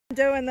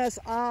Doing this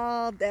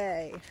all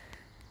day.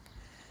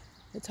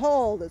 It's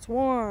cold, it's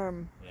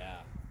warm.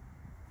 Yeah.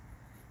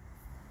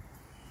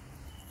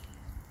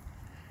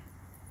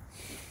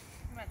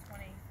 I'm at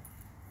 20.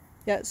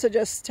 Yeah, so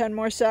just 10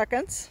 more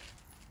seconds.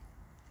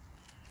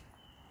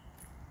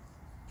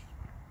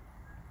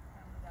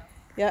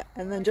 Yeah,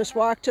 and then just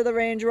walk to the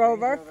Range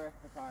Rover.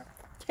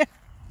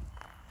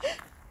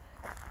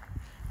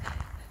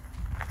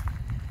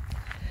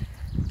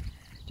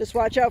 Just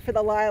watch out for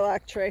the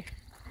lilac tree.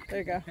 There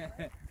you go.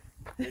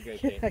 You're good,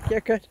 Kate. Yeah, you're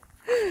good.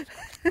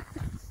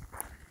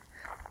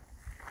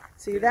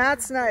 See,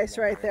 that's nice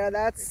right there.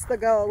 That's the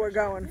goal we're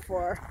going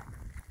for.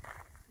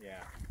 Yeah.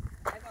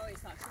 I've always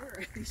thought you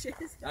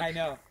were I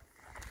know.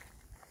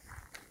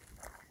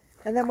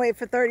 And then wait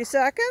for 30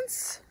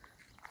 seconds.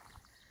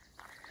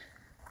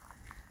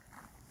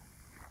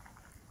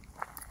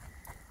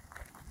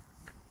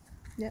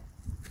 Yep.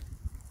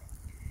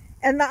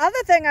 And the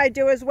other thing I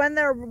do is when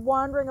they're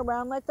wandering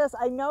around like this,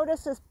 I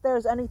notice if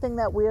there's anything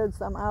that weirds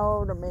them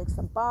out or makes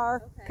them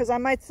bark, because I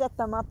might set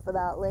them up for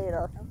that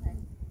later. Okay.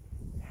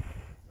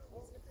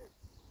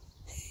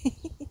 We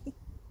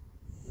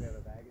have a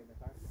bag in the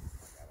car?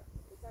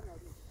 It's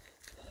already.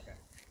 Okay.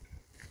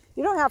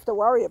 You don't have to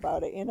worry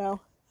about it, you know.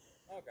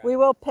 Okay. We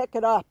will pick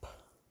it up.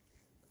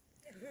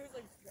 Yeah, who's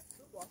like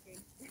food walking?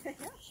 Yeah.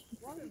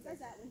 Well, he does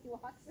that when he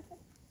walks.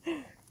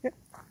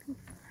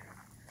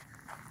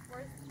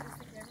 Where's the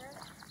camera?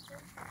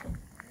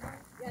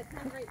 Yeah, it's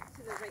not right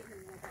to the right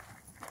hand.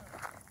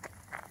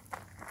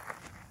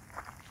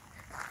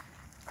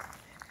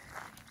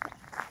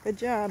 Good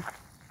job.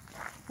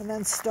 And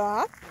then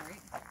stop. Right.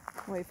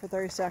 Wait for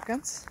 30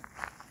 seconds.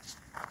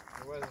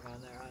 There wasn't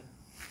on there, hon.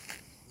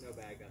 No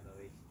bag on the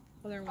leash.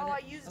 Well, Oh, I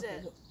used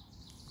it.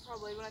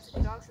 Probably when I took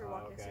the dogs for a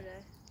walk okay.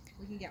 yesterday.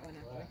 We can get one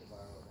We'll after. have to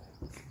borrow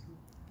a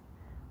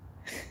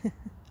bag.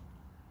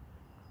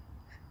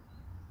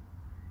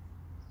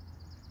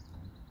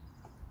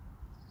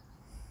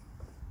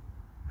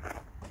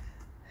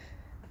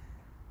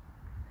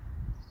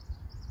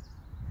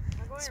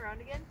 Am I going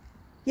around again?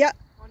 Yeah.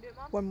 Want to do it,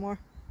 Mom? One more.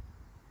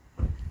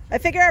 I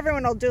figure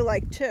everyone will do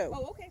like 2.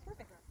 Oh, okay,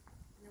 perfect.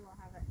 And then we'll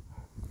have it.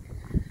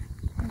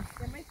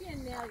 There might be a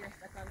nail you're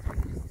stuck on, so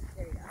you just,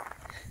 there you go.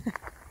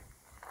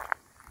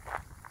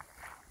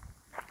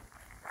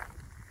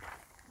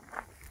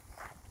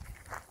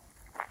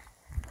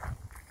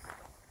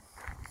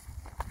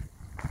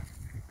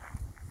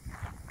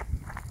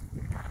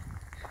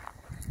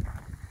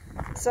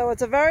 So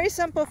it's a very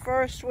simple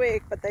first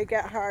week, but they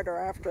get harder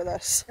after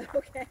this.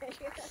 Okay.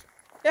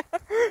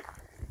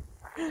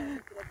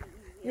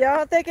 You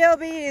don't think it'll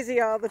be easy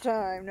all the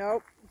time.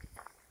 Nope.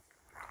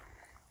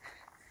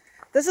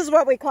 This is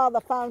what we call the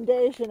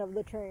foundation of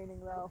the training,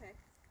 though. Okay.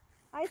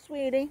 Hi,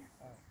 sweetie.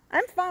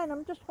 I'm fine.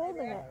 I'm just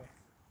holding it.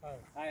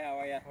 Hi, how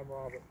are you? I'm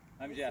Robert.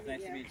 I'm Jeff.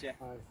 Nice to meet you.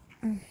 Hi.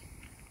 Do you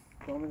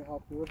want me to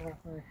help you with that?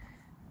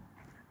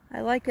 I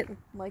like it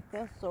like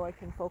this so I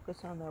can focus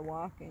on their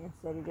walking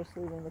instead of just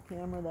leaving the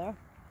camera there.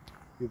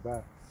 You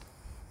bet.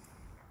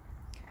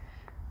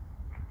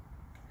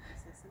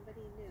 So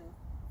somebody new.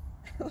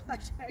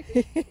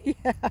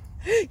 Yeah.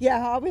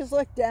 Yeah, always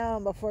look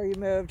down before you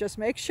move. Just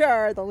make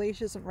sure the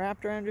leash isn't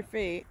wrapped around your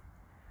feet.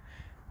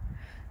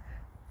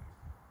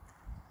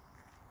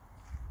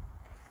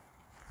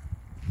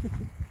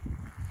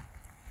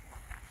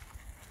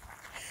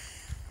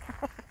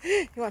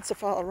 He wants to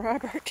follow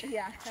Robert.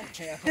 Yeah.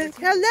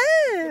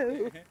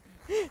 Hello!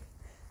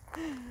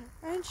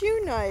 Aren't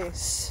you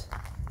nice?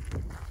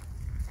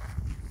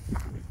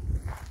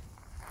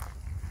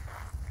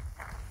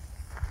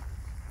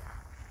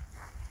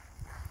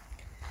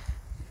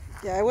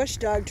 Yeah, I wish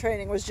dog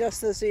training was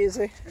just this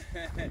easy.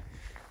 Well,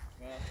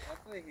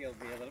 hopefully he'll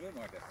be a little bit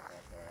more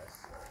difficult for us.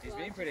 He's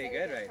being pretty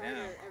good right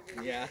now.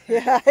 Yeah.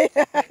 Yeah.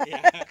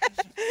 Yeah.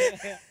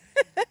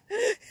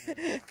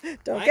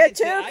 Don't get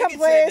too I can sit in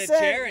complacent. the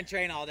chair and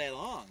train all day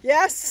long.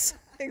 Yes,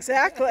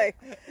 exactly.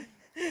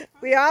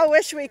 We all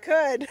wish we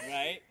could.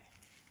 Right?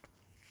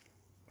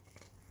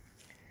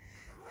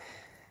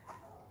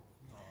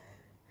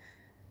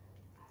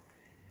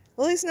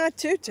 Well, he's not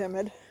too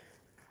timid.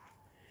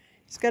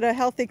 He's got a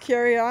healthy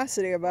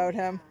curiosity about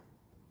him.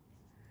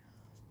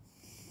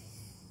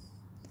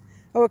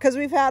 Oh, because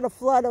we've had a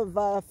flood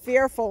of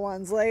fearful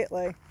ones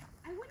lately.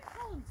 I wouldn't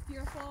call him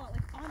fearful,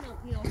 like on a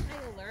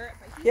high alert,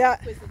 but he's Yeah.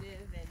 inquisitive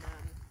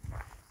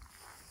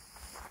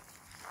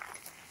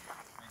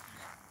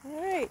and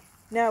All right,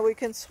 now we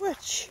can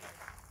switch.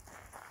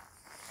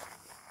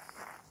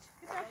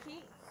 good job,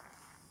 Kate.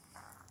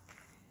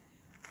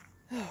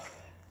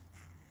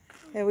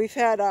 Yeah, we've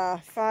had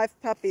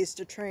 5 puppies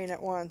to train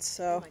at once,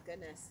 Oh so my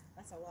goodness,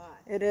 that's a lot.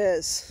 it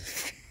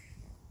is.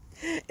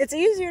 It's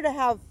easier to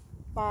have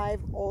 5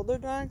 older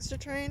dogs to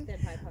train. Then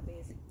 5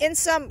 puppies. In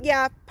some,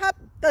 yeah,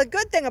 the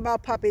good thing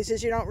about puppies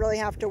is you don't really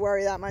have to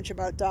worry that much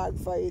about dog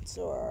fights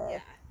or,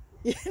 Yeah.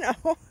 you know.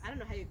 I don't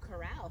know how you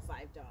corral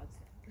 5 dogs.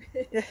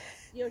 Yeah.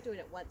 You don't do it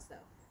at once though.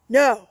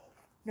 No.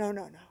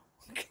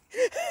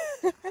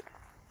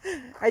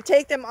 I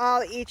take them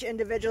all each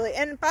individually.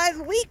 And by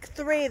week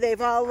 3,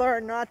 they've all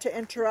learned not to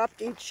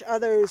interrupt each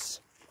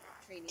other's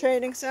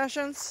training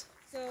sessions.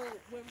 So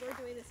when we're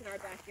doing this in our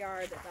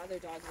backyard, the other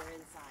dogs are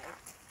inside.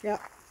 Yeah.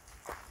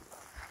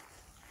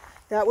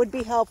 That would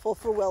be helpful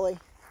for Willie.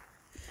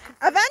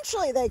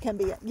 Eventually they can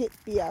be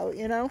out,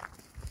 you know.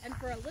 And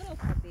for a little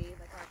puppy,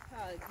 like our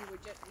pug, would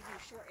you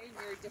shorten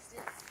your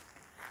distance?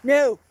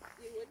 No.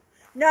 You would?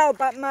 No,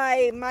 but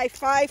my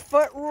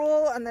 5-foot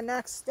rule on the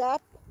next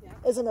step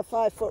isn't a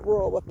 5-foot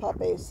rule with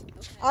puppies. Okay.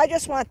 I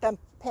just want them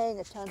paying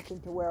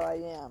attention to where I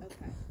am. Okay.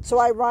 So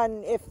I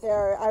run if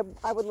they're,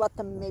 I would let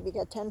them maybe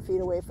get 10 feet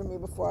away from me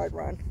before I'd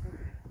run.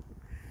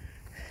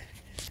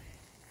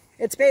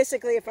 It's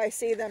basically if I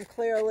see them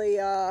clearly,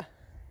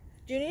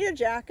 do you need a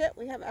jacket?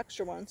 We have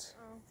extra ones.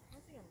 Oh, I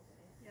think I'm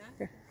okay. Yeah?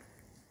 Here.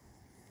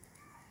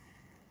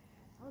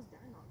 I was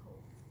dying all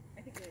cold.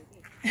 I think it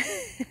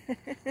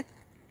would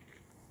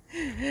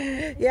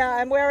be. Yeah,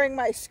 I'm wearing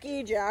my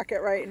ski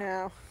jacket right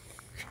now.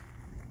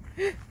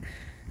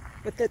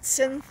 With its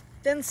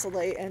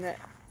thinsulate in it.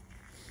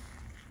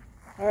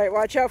 Alright,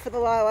 watch out for the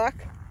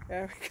lilac.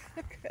 There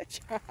we go.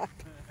 Good job.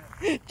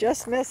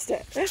 Just missed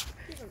it.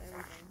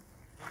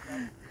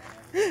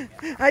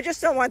 I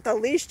just don't want the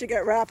leash to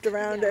get wrapped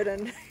around it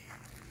and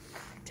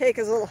take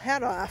his little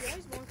head off. He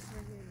always walks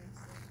right here.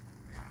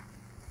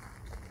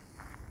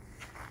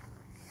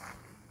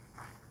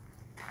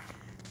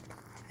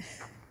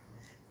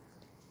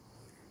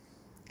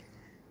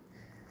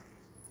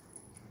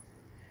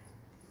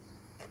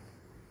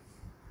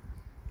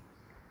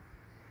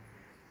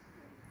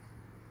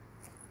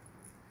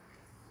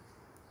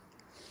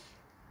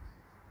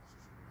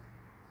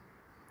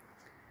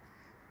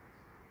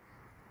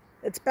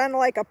 It's been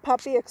like a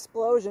puppy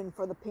explosion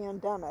for the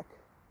pandemic.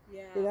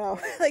 Yeah. You know,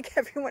 like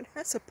everyone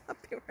has a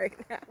puppy right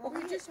now. Well,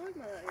 we were just talking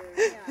about that the other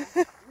day.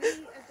 Yeah.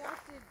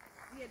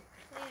 We had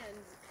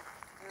plans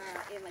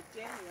in like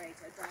January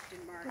to adopt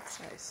in March. That's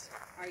nice.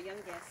 Our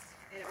youngest,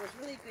 and it was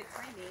really good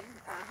timing.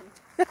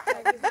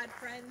 We've had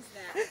friends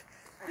that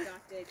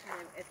adopted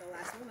kind of at the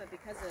last moment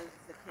because of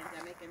the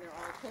pandemic, and they're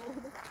all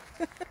cold.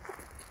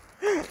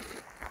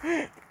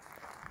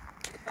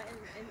 But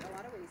in a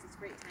lot of ways, it's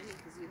great timing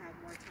because you have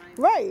more time.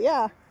 Right,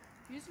 yeah.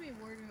 You used to be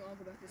worried when we all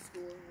go back to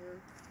school.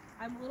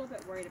 I'm a little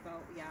bit worried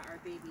about, our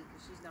baby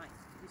because she's not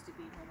used to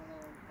being home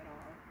alone at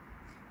all.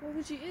 Well,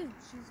 but she is.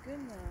 She's good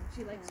now.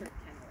 She likes her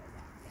kennel a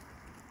lot. Yeah.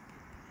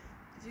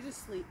 She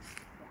just sleeps.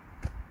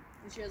 Yeah.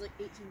 And she has like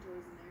 18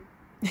 toys in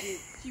there.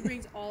 She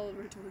brings all of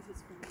her toys to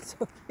school.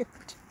 So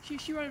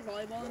cute. She ran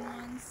volleyball in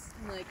once,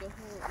 and like a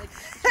whole, like,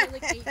 she had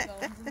like 8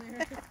 guns in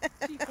there.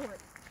 She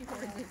hoards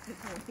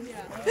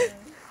it.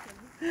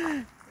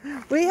 Yeah.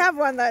 We have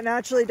one that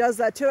naturally does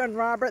that too, and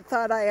Robert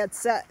thought I had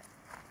set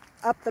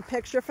up the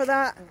picture for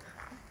that.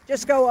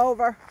 Just go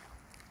over.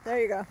 There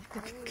you go.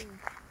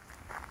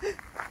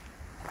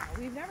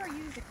 We've never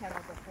used a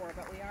kennel before,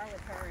 but we are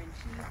with her, and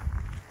she,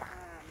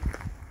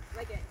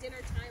 like at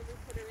dinner time, we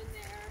put her in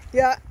there.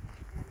 Yeah.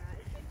 And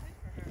it's been good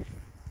for her.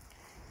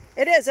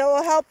 It is. It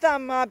will help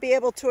them be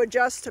able to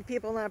adjust to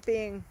people not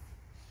being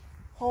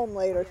home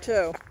later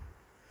too.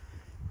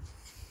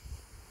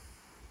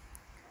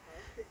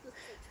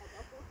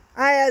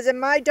 As in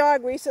my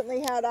dog recently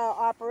had an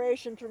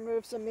operation to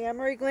remove some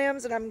mammary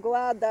glands, and I'm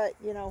glad that,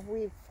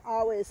 we've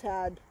always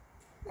had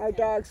our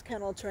dogs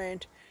kennel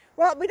trained.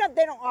 Well, they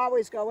don't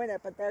always go in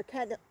it, but they're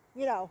kind of,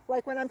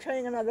 like when I'm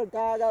training another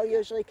dog, I'll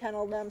usually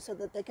kennel them so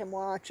that they can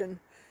watch and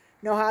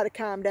know how to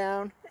calm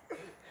down.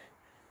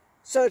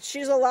 So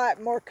she's a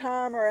lot more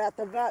calmer at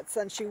the vets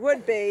than she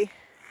would be.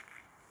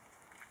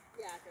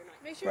 Yeah, they're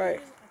not. Make sure Right.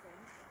 okay.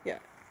 Yeah.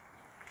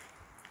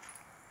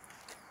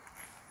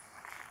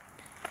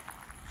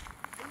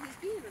 And he's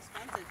being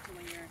responsive to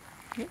when you're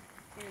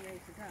getting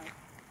ready to go.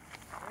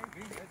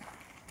 Very good.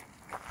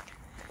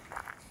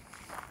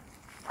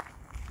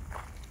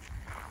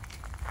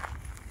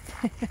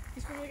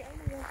 He's probably like, I'm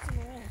gonna walk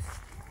somewhere else.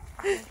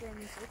 Walk around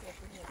in a circle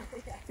for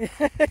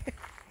him.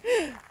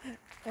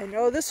 I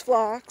know this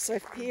flocks.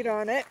 I've peed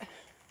on it.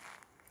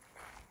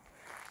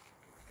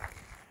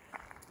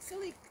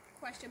 Silly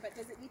question, but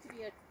does it need to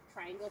be a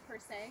triangle per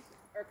se?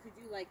 Or could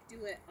you like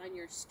do it on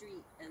your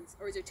street,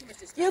 or is there too much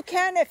distraction? You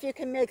can if you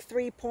can make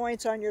 3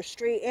 points on your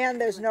street and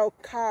there's no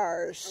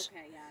cars.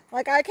 Okay, yeah.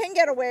 Like I can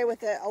get away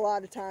with it a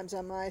lot of times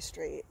on my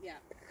street. Yeah.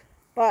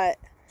 But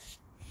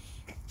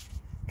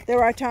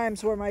there are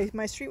times where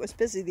my street was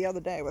busy the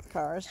other day with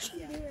cars.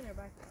 Yeah. Do it in our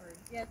backyard.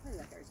 Yeah, probably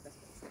that there's best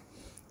place.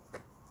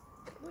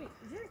 Wait,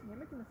 is there a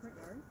hammock in the front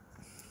yard?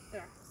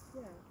 There.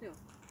 Yeah. No.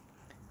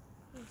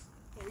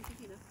 What were you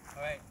thinking of?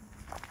 All right.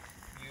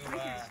 You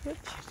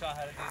saw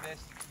how to do this?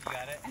 You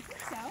got it? I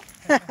think so.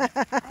 I have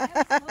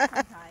to slow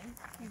sometimes.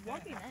 He's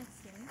walking next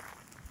to me.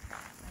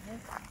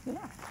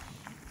 Yeah.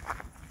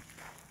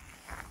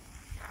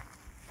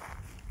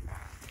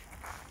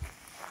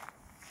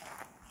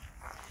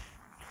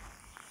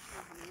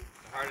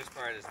 The hardest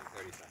part is the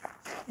 30 seconds.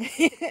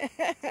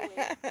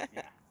 Yeah.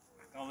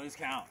 Don't lose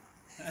count.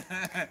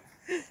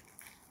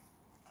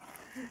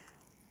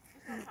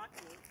 Don't talk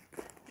to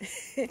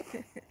me.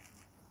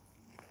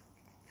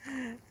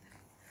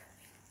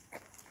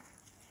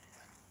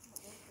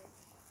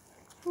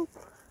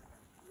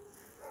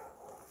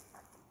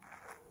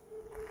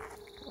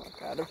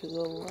 out of his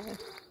little life.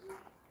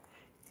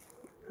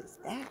 What is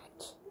that?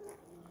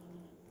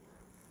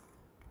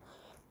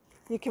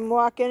 You can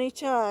walk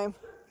anytime.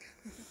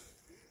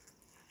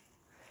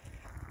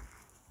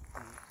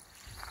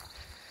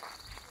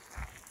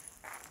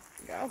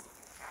 Go.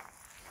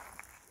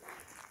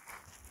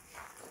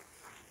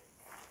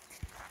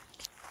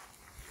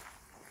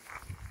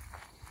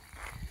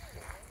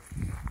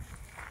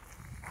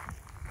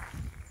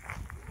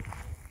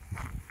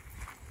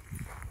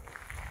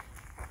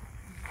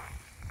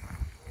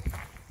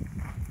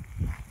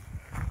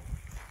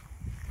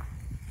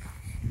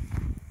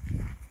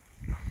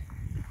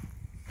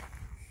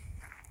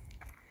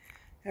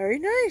 Very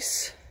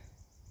nice.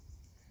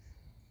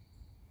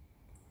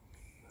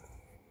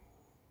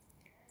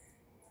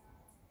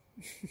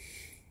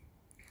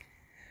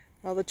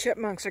 All the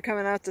chipmunks are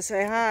coming out to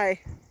say hi.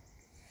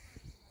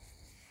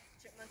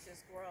 Chipmunks or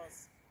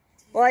squirrels?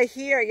 Well, I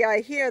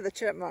hear the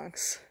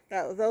chipmunks.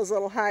 Those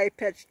little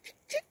high-pitched.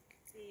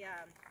 We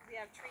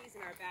have trees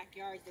in our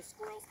backyard. The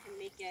squirrels can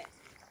make it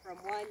from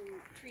one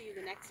tree to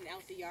the next and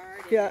out the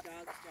yard, and Yeah. the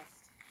dogs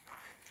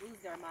just lose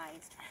their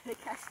minds trying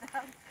to catch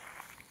them.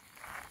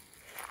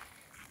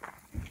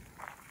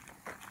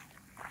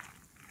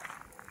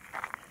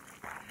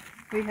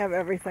 We have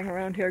everything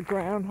around here.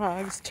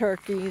 Groundhogs,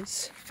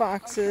 turkeys,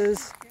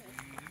 foxes,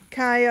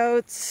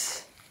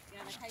 coyotes, Yeah,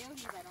 the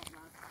coyotes I don't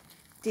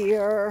love.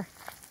 deer.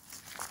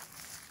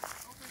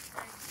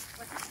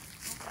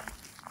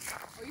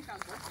 Oh, you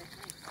found goldfish,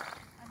 nice.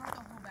 I brought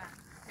the whole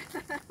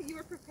bag. You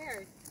were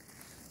prepared.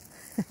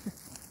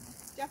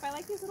 Jeff, I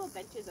like these little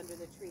benches under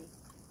the tree.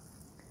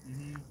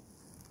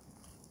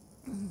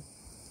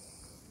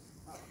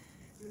 Oh,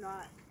 do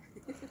not.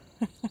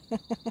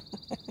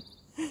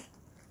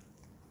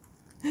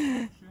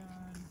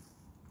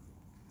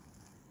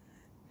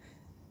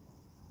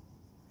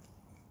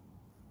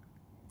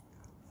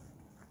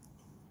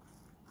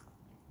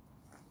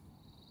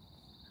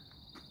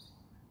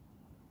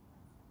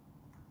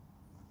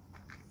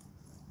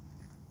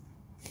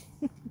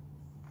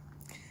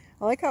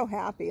 I like how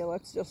happy he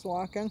looks just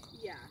walking.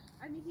 Yeah,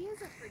 I mean he is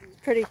a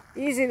Pretty pretty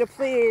easy to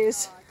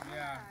please. dog.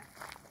 Yeah.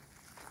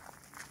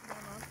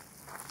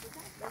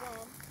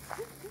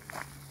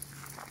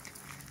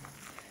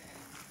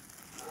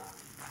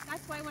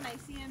 That's why when I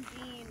see him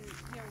being,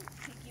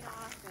 taking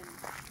off and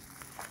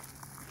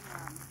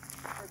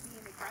or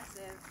being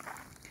aggressive,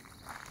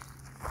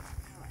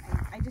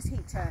 I just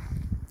hate to.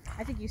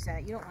 I think you said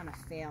it. You don't want to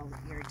fail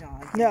your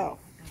dog. No.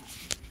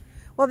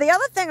 Well, the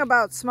other thing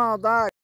about small dogs.